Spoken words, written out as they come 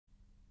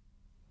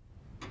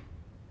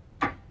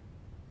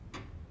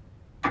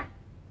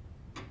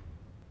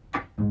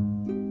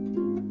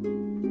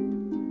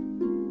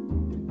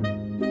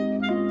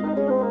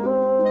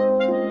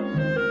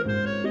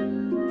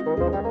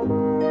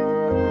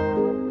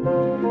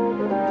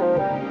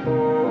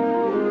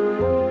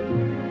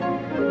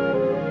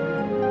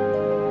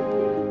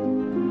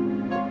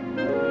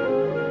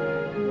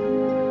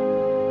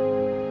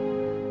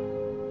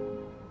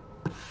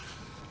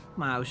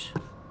Mouse.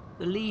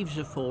 The leaves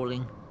are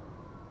falling.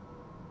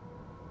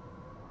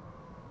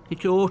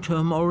 It's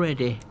autumn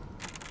already.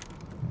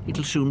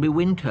 It'll soon be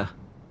winter.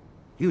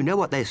 You know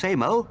what they say,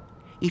 Mo.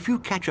 If you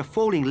catch a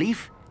falling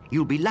leaf,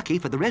 you'll be lucky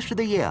for the rest of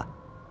the year.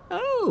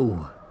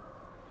 Oh.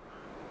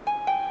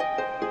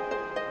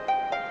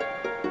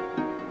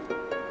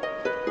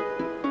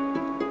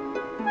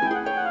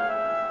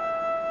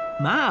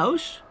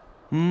 Mouse?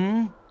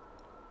 Hmm?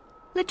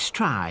 Let's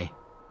try.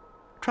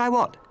 Try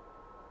what?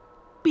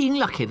 Being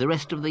lucky the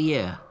rest of the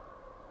year.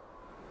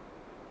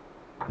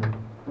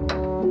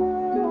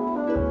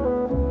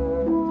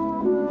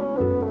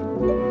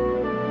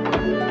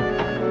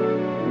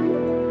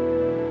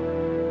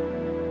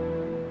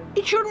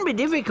 It shouldn't be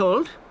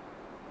difficult.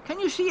 Can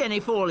you see any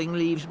falling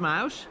leaves,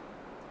 Mouse?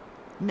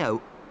 No.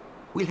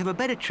 We'll have a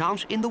better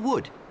chance in the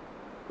wood.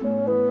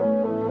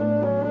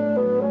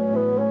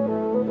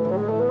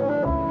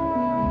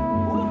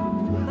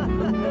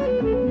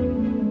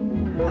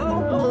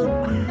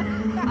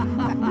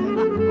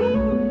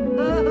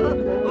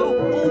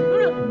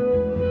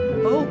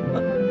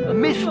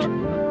 Missed.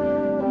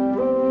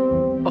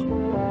 Oh,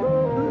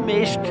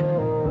 missed.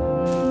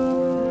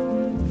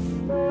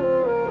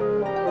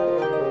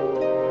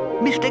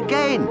 Missed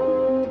again.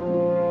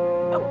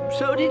 Oh,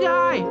 so did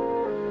I.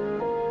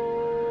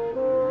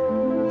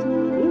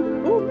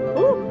 Oh,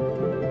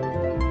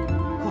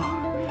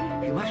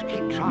 you must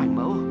keep trying,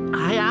 Mo.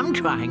 I am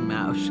trying,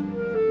 Mouse.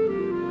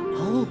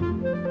 Oh.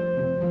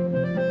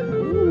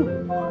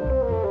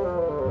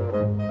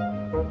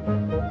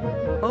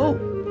 Oh.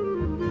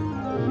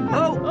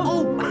 Oh,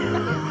 oh.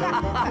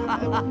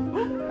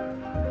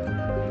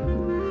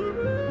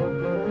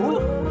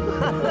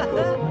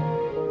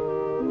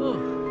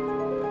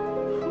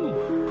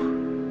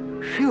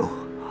 Phew.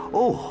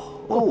 Oh,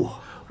 oh.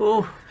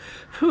 Oh.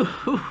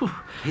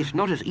 It's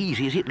not as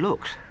easy as it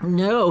looks.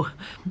 No,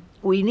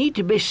 we need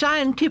to be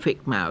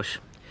scientific, Mouse.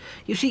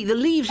 You see, the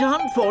leaves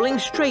aren't falling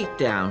straight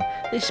down.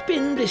 They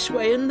spin this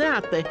way and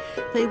that.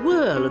 They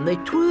whirl and they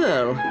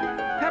twirl.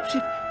 Perhaps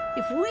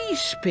if we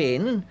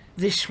spin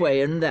this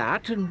way and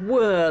that and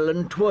whirl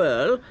and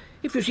twirl,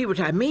 if you see what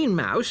I mean,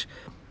 Mouse,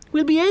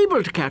 we'll be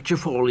able to catch a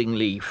falling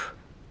leaf.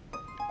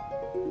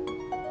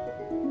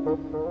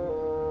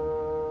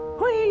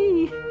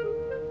 Whee!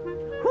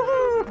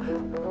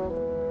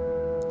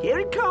 Woohoo! Here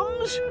it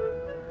comes.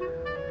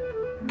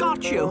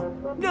 Got you.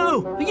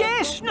 No.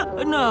 Yes.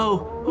 No.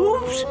 No.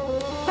 Oops.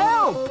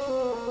 Help.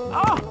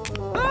 Oh.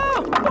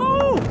 Oh.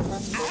 Oh.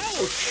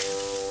 Ouch.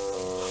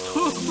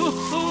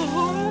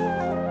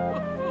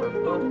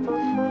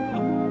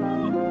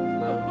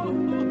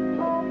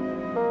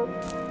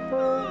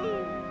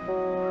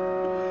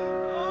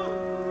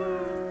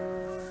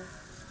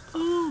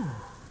 Oh.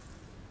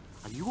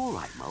 Are you all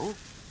right, Mo?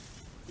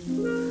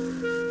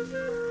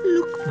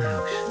 Look,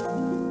 Mouse.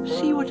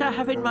 See what I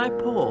have in my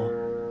paw.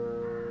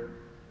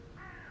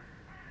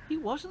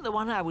 It wasn't the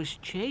one I was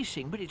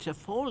chasing, but it's a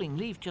falling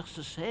leaf just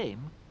the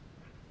same.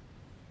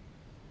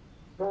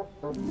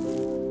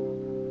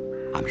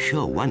 I'm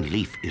sure one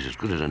leaf is as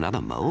good as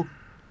another, Mo.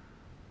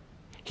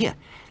 Here,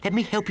 let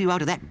me help you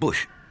out of that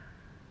bush.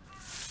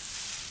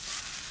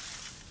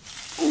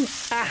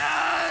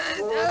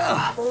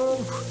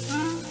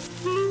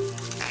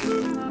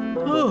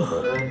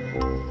 Oh.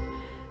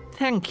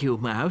 Thank you,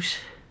 Mouse.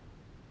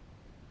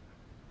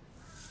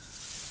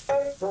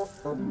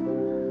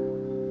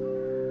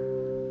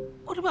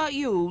 What about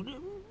you?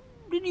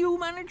 Did you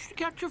manage to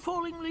catch a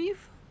falling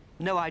leaf?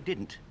 No, I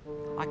didn't.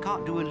 I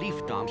can't do a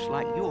leaf dance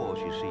like yours,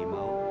 you see,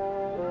 Mo.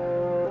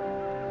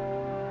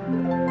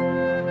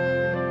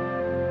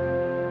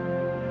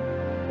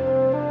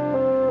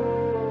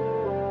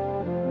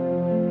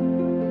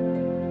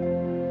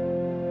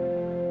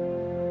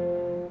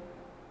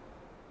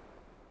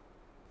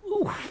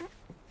 Ooh.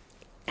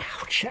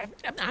 Ouch.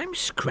 I'm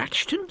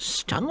scratched and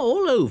stung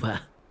all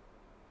over.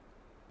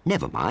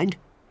 Never mind.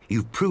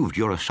 You've proved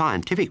you're a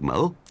scientific,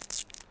 Mo.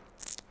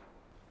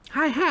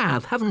 I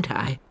have, haven't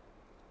I?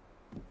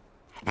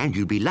 And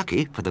you'll be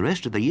lucky for the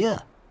rest of the year.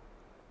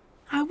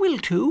 I will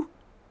too.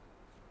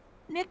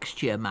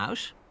 Next year,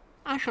 Mouse,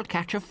 I shall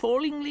catch a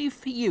falling leaf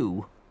for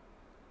you.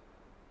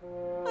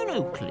 An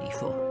oak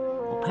leaf,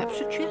 or perhaps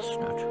a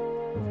chestnut.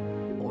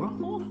 Or a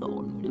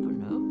hawthorn, you never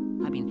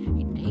know. I mean,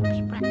 it takes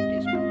practice.